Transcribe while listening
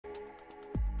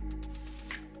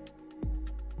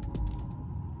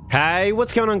Hey,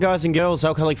 what's going on, guys and girls?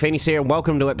 Alcoholic Phoenix here, and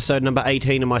welcome to episode number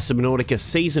 18 of my Subnautica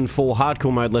Season 4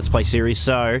 Hardcore Mode Let's Play series.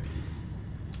 So,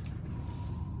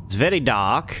 it's very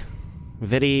dark.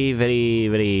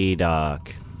 Very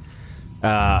dark.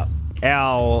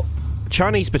 Our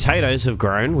Chinese potatoes have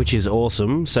grown, which is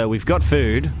awesome. So, we've got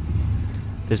food.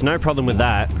 There's no problem with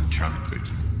that.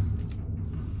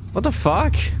 What the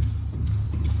fuck?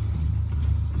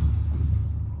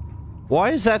 Why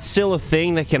is that still a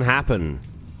thing that can happen?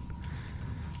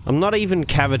 I'm not even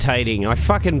cavitating. I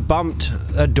fucking bumped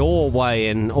a doorway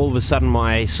and all of a sudden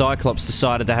my Cyclops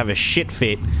decided to have a shit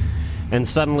fit. And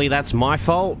suddenly that's my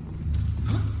fault?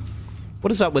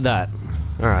 What is up with that?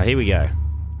 Alright, here we go.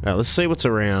 Alright, let's see what's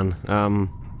around.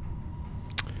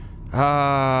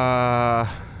 I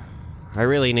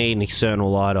really need an external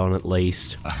light on at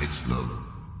least.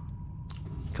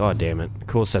 God damn it. Of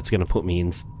course that's gonna put me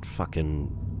in fucking...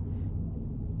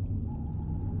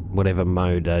 whatever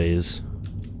mode that is.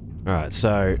 Alright,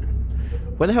 so...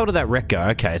 where the hell did that wreck go?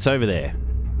 Okay, it's over there.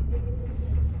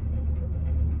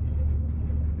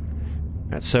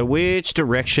 Alright, so which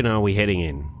direction are we heading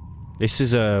in? This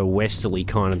is a westerly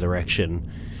kind of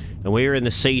direction. And we're in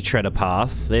the sea treader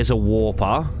path. There's a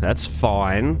warper. That's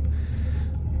fine.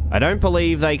 I don't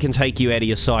believe they can take you out of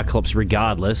your Cyclops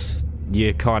regardless.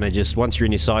 You kind of just... once you're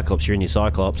in your Cyclops, you're in your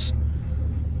Cyclops.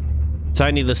 It's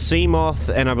only the sea moth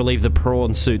and I believe the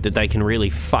prawn suit that they can really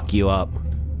fuck you up.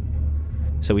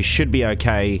 So we should be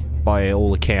okay by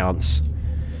all accounts.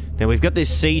 Now we've got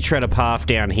this sea treader path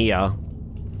down here.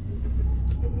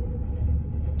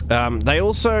 They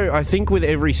also, I think with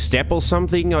every step or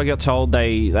something, I got told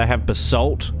they have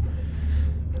basalt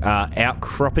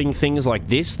outcropping things like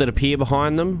this that appear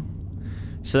behind them.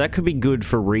 So that could be good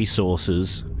for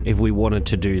resources if we wanted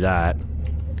to do that.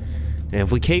 Now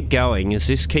if we keep going, does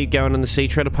this keep going on the sea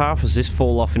treader path or does this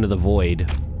fall off into the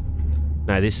void?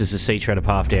 No, this is the sea treader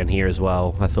path down here as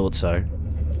well. I thought so.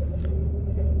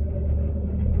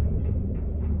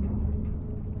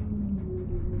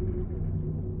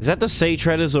 Is that the sea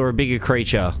treaders or a bigger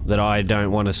creature that I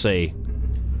don't want to see?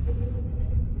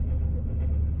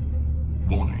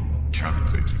 Warning,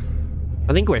 calculating.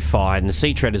 I think we're fine. The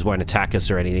sea treaders won't attack us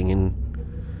or anything, and...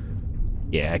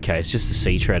 yeah, okay, it's just the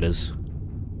sea treaders.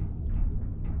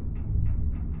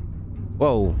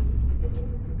 Whoa.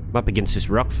 I'm up against this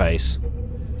rock face.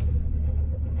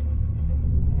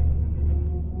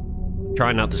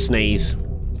 Try not to sneeze.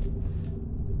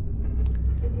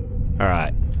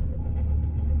 Alright.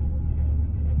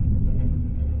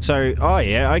 So, oh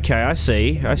yeah, okay, I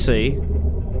see. I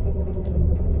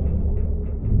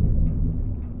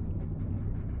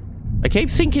keep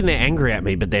thinking they're angry at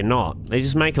me, but they're not. They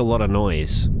just make a lot of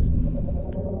noise.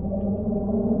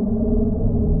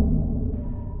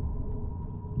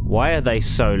 Why are they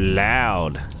so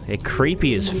loud? They're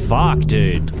creepy as fuck,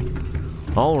 dude.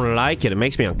 I don't like it. It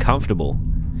makes me uncomfortable.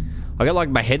 I got like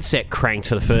my headset cranked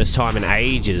for the first time in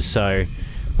ages, so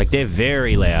like they're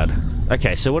very loud.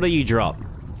 Okay, so what do you drop?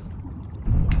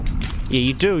 Yeah,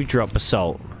 you do drop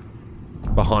basalt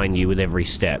behind you with every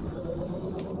step.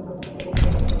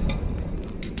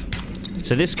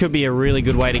 So this could be a really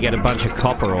good way to get a bunch of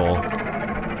copper ore.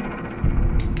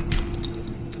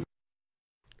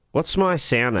 What's my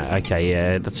sound at? Okay,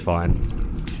 yeah, that's fine.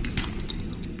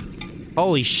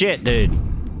 Holy shit, dude.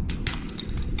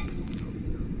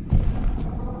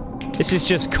 This is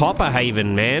just Copper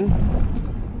Haven, man.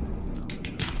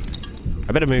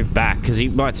 I better move back, because he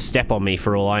might step on me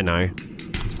for all I know.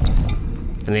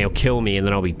 And then he'll kill me, and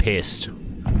then I'll be pissed.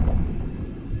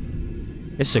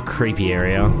 This is a creepy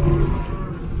area.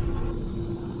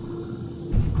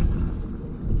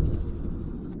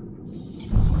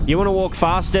 You want to walk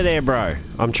faster there, bro?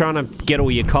 I'm trying to get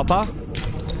all your copper.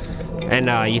 And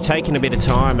you're taking a bit of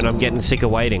time and I'm getting sick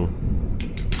of waiting.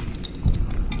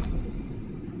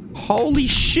 Holy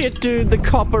shit, dude. The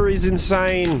copper is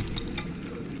insane.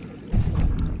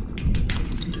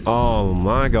 Oh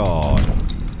my god.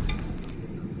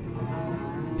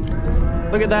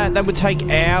 Look at that. That would take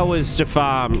hours to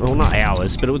farm. Well, not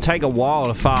hours, but it would take a while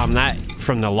to farm that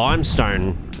from the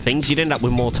limestone things. You'd end up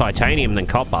with more titanium than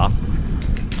copper.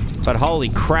 But holy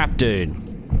crap, dude.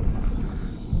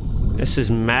 This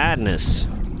is madness.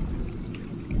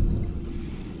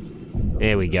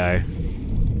 There we go.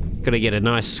 Gotta get a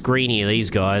nice screeny of these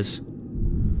guys.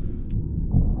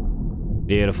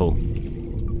 Beautiful.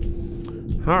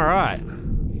 Alright.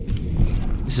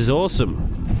 This is awesome.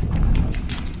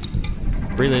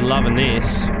 Really loving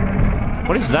this.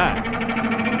 What is that?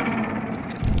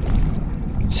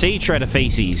 Sea treader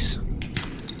feces.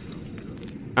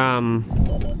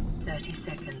 30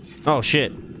 seconds. Oh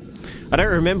shit. I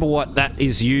don't remember what that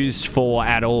is used for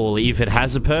at all, if it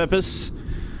has a purpose.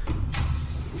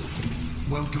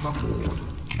 Welcome aboard,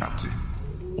 Captain.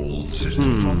 All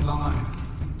systems online.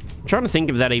 I'm trying to think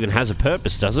if that even has a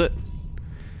purpose, does it?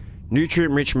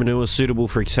 Nutrient-rich manure suitable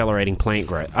for accelerating plant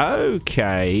growth.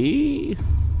 Okay.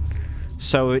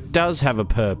 So it does have a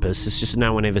purpose, it's just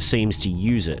no one ever seems to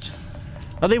use it.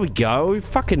 Oh, there we go.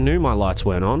 Fucking knew my lights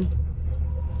weren't on.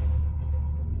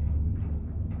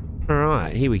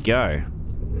 Alright, here we go.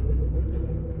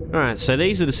 Alright, so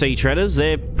these are the sea treaders.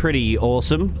 They're pretty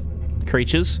awesome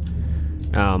creatures.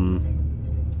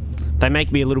 They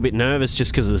make me a little bit nervous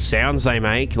just because of the sounds they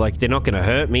make. Like, they're not going to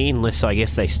hurt me unless, I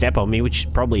guess, they step on me, which is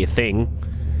probably a thing.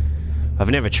 I've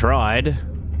never tried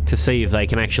to see if they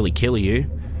can actually kill you.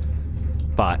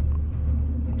 But,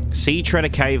 sea treader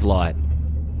cave light.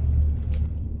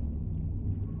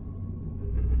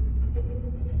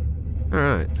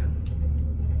 Alright.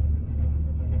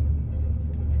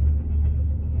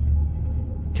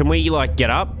 Can we, like, get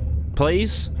up,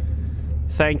 please?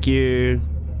 Thank you.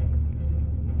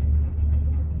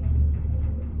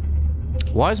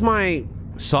 Why is my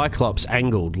Cyclops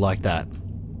angled like that?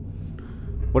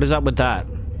 What is up with that?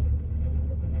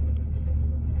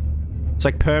 It's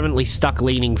like permanently stuck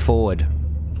leaning forward.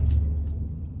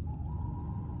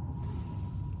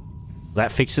 Will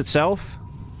that fix itself?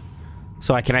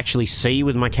 So I can actually see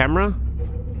with my camera?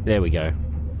 There we go.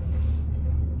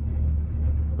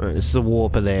 Alright, this is the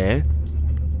warper there.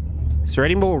 Is there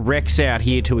any more wrecks out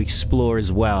here to explore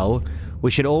as well? We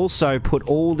should also put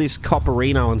all this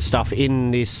copperino and stuff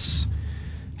in this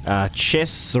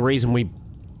chest. The reason we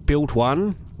built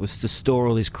one was to store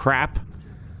all this crap,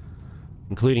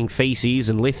 including feces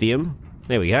and lithium.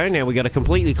 There we go. Now we got a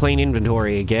completely clean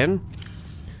inventory again.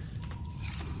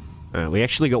 We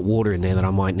actually got water in there that I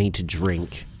might need to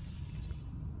drink.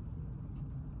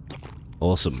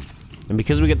 Awesome. And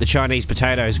because we got the Chinese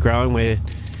potatoes growing, we're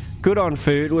good on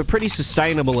food. We're pretty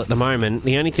sustainable at the moment.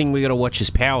 The only thing we gotta watch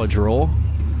is power draw,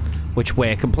 which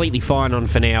we're completely fine on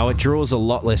for now. It draws a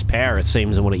lot less power, it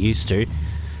seems, than what it used to.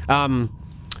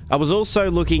 I was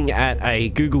also looking at a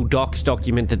Google Docs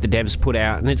document that the devs put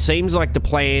out, and it seems like the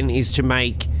plan is to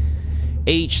make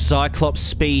each Cyclops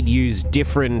speed use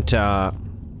different,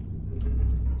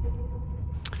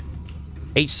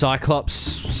 each Cyclops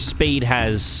speed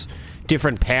has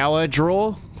different power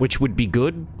draw, which would be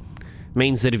good.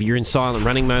 Means that if you're in silent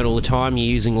running mode all the time, you're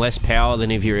using less power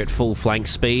than if you're at full flank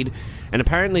speed. And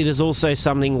apparently there's also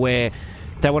something where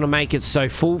they want to make it so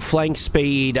full flank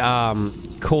speed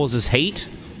causes heat,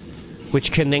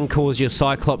 which can then cause your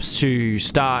Cyclops to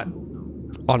start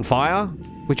on fire,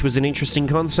 which was an interesting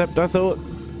concept, I thought.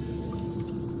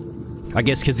 I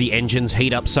guess because the engines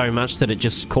heat up so much that it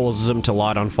just causes them to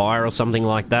light on fire or something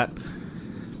like that.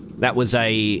 That was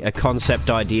a concept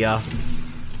idea.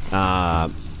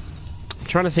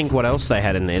 Trying to think what else they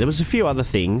had in there. There was a few other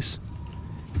things.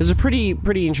 There's a pretty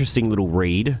interesting little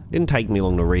read. Didn't take me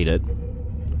long to read it.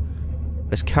 I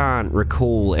just can't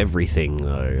recall everything,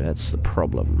 though. That's the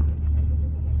problem.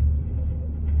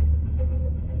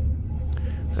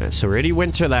 So we already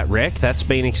went to that wreck. That's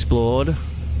been explored.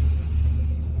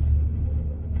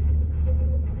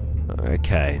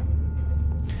 Okay.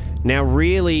 Now,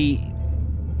 really,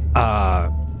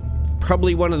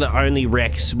 probably one of the only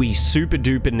wrecks we super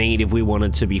duper need if we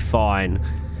wanted to be fine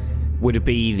would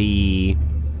be the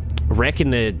wreck in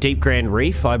the Deep Grand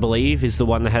Reef, I believe, is the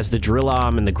one that has the drill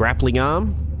arm and the grappling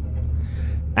arm.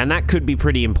 And that could be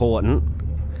pretty important.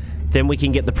 Then we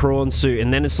can get the prawn suit,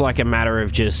 and then it's like a matter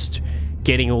of just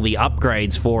getting all the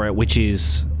upgrades for it, which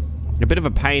is a bit of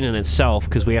a pain in itself,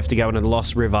 because we have to go into the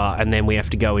Lost River, and then we have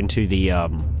to go into the,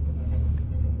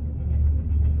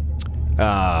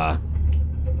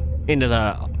 into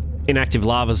the inactive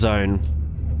lava zone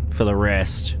for the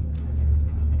rest,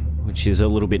 which is a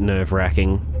little bit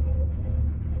nerve-wracking.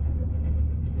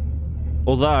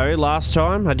 Although, last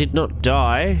time I did not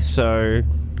die, so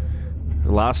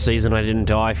last season I didn't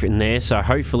die in there, so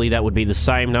hopefully that would be the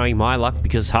same, knowing my luck,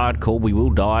 because hardcore we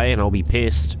will die and I'll be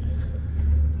pissed.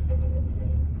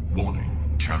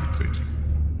 Warning, cavitating.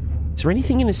 Is there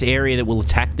anything in this area that will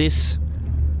attack this?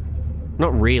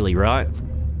 Not really, right?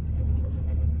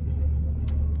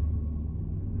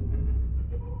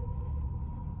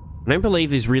 I don't believe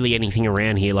there's really anything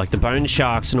around here. Like, the bone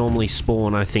sharks normally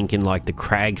spawn, I think, in, like, the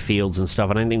crag fields and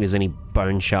stuff. I don't think there's any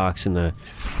bone sharks in the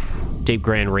Deep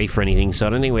Grand Reef or anything, so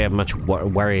I don't think we have much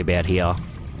worry about here.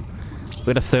 We've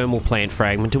got a thermal plant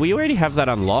fragment. Do we already have that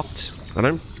unlocked? I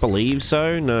don't believe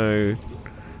so. No,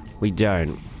 we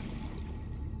don't.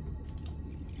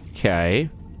 Okay.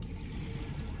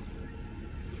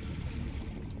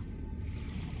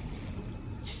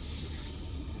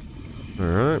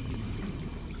 Alright.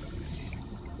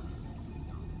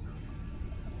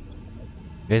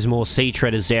 There's more sea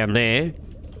treaders down there.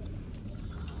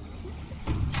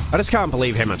 I just can't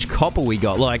believe how much copper we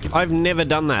got. Like, I've never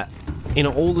done that. In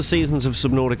all the seasons of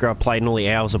Subnautica I've played and all the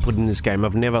hours I put in this game,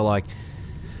 I've never, like,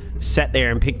 sat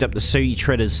there and picked up the sea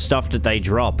treaders stuff that they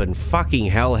drop, and fucking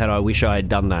hell had I wish I had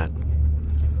done that.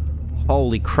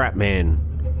 Holy crap, man.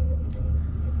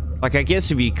 Like, I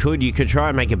guess if you could try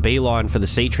and make a beeline for the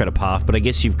sea treader path, but I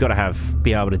guess you've got to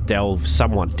be able to delve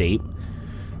somewhat deep.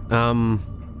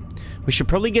 We should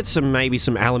probably get maybe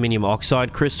some aluminium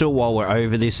oxide crystal while we're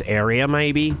over this area,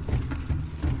 maybe.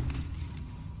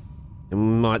 It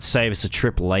might save us a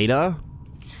trip later.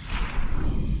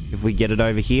 If we get it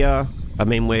over here. I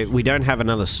mean, we don't have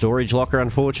another storage locker,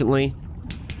 unfortunately.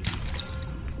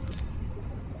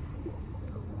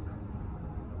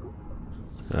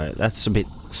 Alright, that's a bit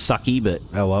sucky, but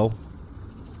oh well.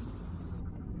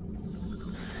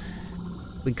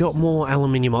 We got more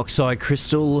aluminium oxide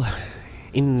crystal.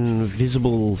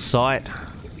 Invisible sight.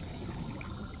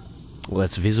 Well,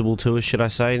 that's visible to us, should I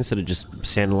say, instead of just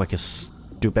sounding like a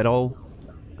stupid hole.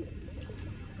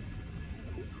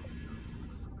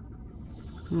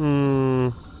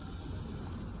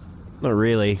 Not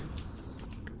really.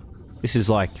 This is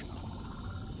like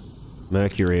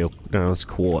mercury. No, it's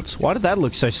quartz. Why did that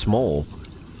look so small?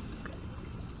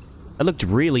 That looked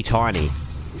really tiny.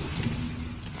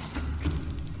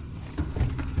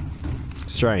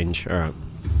 Strange. Alright.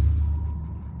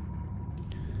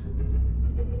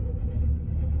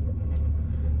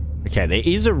 Okay, there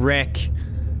is a wreck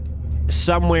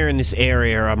somewhere in this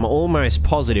area. I'm almost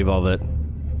positive of it.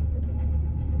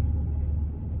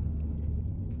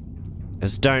 I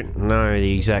just don't know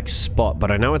the exact spot, but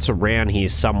I know it's around here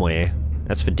somewhere.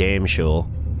 That's for damn sure.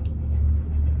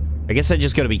 I guess I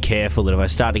just gotta be careful that if I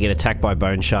start to get attacked by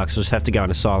bone sharks, I'll just have to go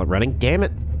into silent running. Damn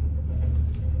it.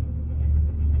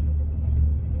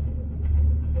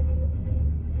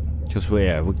 Because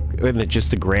we're in just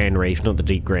the Grand Reef, not the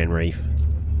Deep Grand Reef.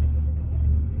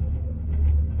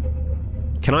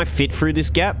 Can I fit through this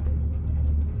gap?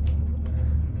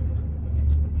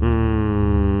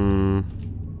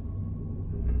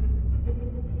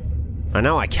 I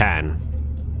know I can.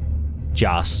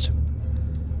 Just.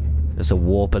 There's a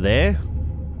warper there.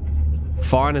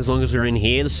 Fine, as long as we're in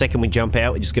here. The second we jump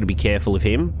out, we're just going to be careful of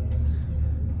him.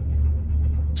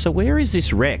 So where is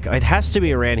this wreck? It has to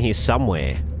be around here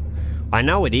somewhere. I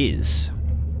know it is.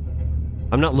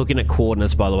 I'm not looking at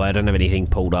coordinates, by the way. I don't have anything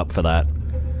pulled up for that.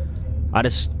 I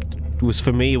just was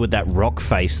familiar with that rock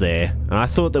face there. And I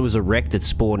thought there was a wreck that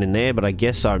spawned in there, but I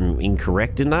guess I'm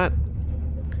incorrect in that.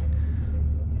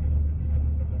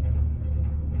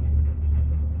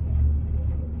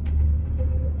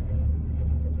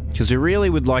 Because we really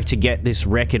would like to get this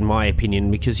wreck, in my opinion,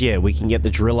 because, yeah, we can get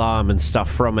the drill arm and stuff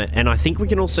from it. And I think we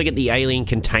can also get the alien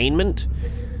containment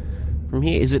from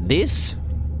here. Is it this?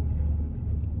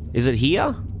 Is it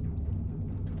here?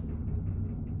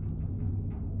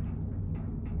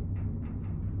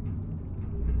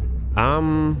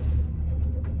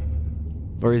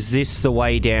 Or is this the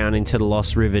way down into the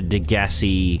Lost River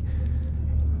Degassi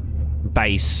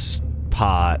base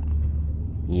part?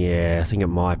 Yeah, I think it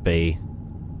might be.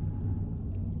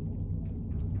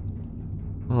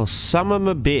 Oh, some of 'em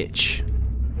a bitch.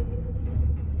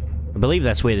 I believe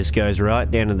that's where this goes, right?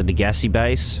 Down to the Degassi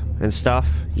base and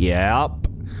stuff. Yep.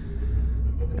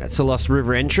 That's the Lost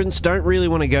River entrance. Don't really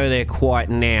want to go there quite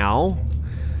now.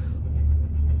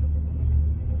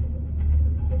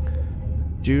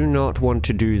 Do not want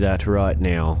to do that right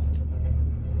now.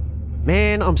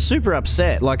 Man, I'm super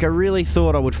upset. Like, I really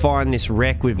thought I would find this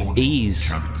wreck with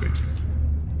ease.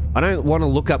 I don't want to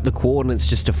look up the coordinates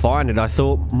just to find it. I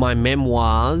thought my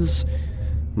memoirs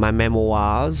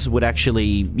would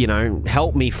actually, you know,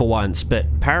 help me for once, but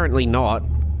apparently not.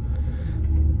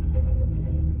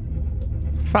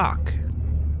 Fuck.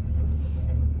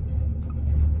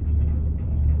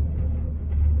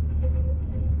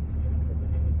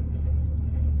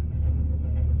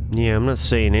 Yeah, I'm not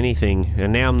seeing anything.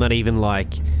 And now I'm not even,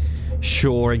 like,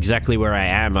 sure exactly where I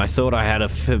am. I thought I had a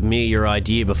familiar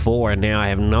idea before, and now I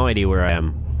have no idea where I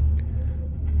am.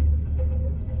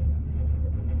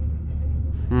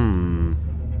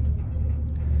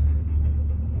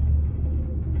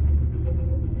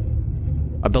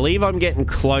 I believe I'm getting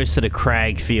closer to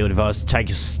Cragfield if I was to take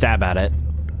a stab at it.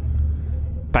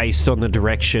 Based on the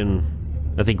direction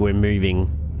I think we're moving.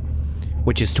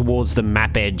 Which is towards the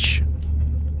map edge.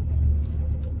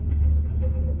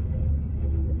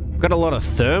 Got a lot of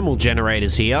thermal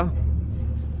generators here.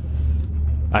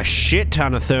 A shit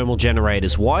ton of thermal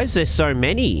generators. Why is there so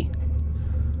many?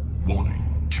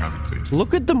 Warning, cavity.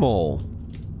 Look at them all.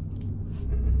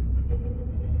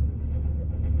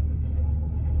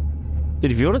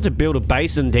 Dude, if you wanted to build a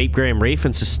base in Deep Grand Reef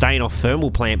and sustain off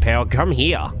thermal plant power, come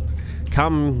here.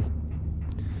 Come...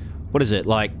 What is it,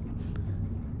 like...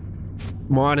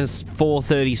 minus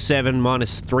 437,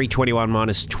 minus 321,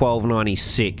 minus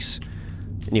 1296.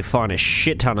 And you find a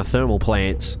shit ton of thermal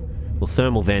plants. Or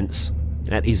thermal vents.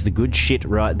 That is the good shit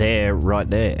right there, right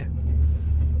there.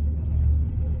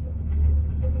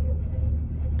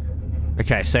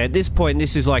 Okay, so at this point,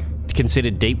 this is like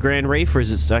considered Deep Grand Reef, or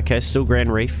is it... Okay, still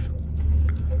Grand Reef.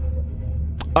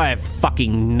 I have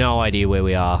fucking no idea where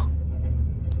we are.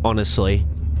 Honestly.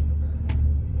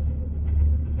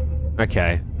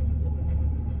 Okay.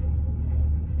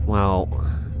 Well...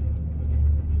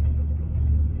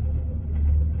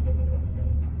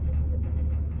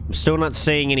 I'm still not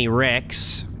seeing any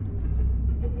wrecks.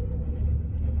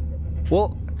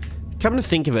 Well, come to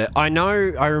think of it, I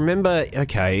remember...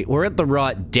 Okay, we're at the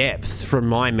right depth from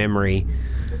my memory.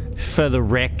 For the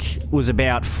wreck was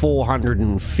about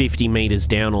 450 meters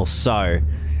down or so.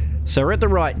 So we're at the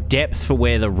right depth for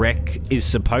where the wreck is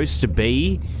supposed to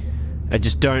be. I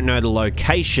just don't know the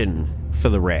location for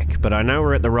the wreck, but I know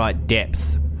we're at the right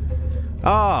depth.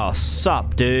 Oh,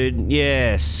 sup, dude.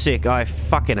 Yeah, sick. I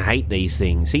fucking hate these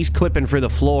things. He's clipping through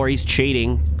the floor. He's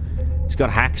cheating. He's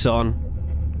got hacks on.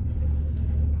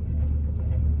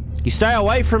 You stay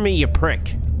away from me, you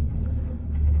prick.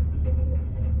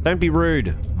 Don't be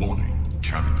rude. Warning,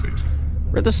 cavity.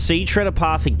 We're at the sea treader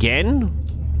path again?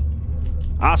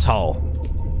 Asshole.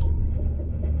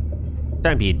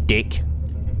 Don't be a dick.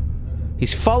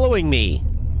 He's following me.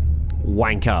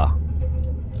 Wanker.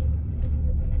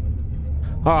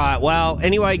 Alright, well,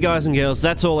 anyway, guys and girls,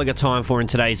 that's all I got time for in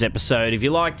today's episode. If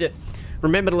you liked it,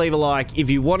 remember to leave a like.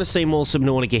 If you want to see more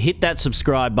Subnautica, hit that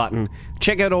subscribe button.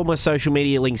 Check out all my social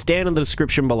media links down in the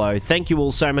description below. Thank you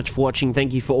all so much for watching.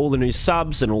 Thank you for all the new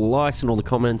subs and all the likes and all the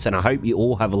comments, and I hope you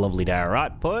all have a lovely day,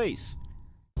 alright? Peace!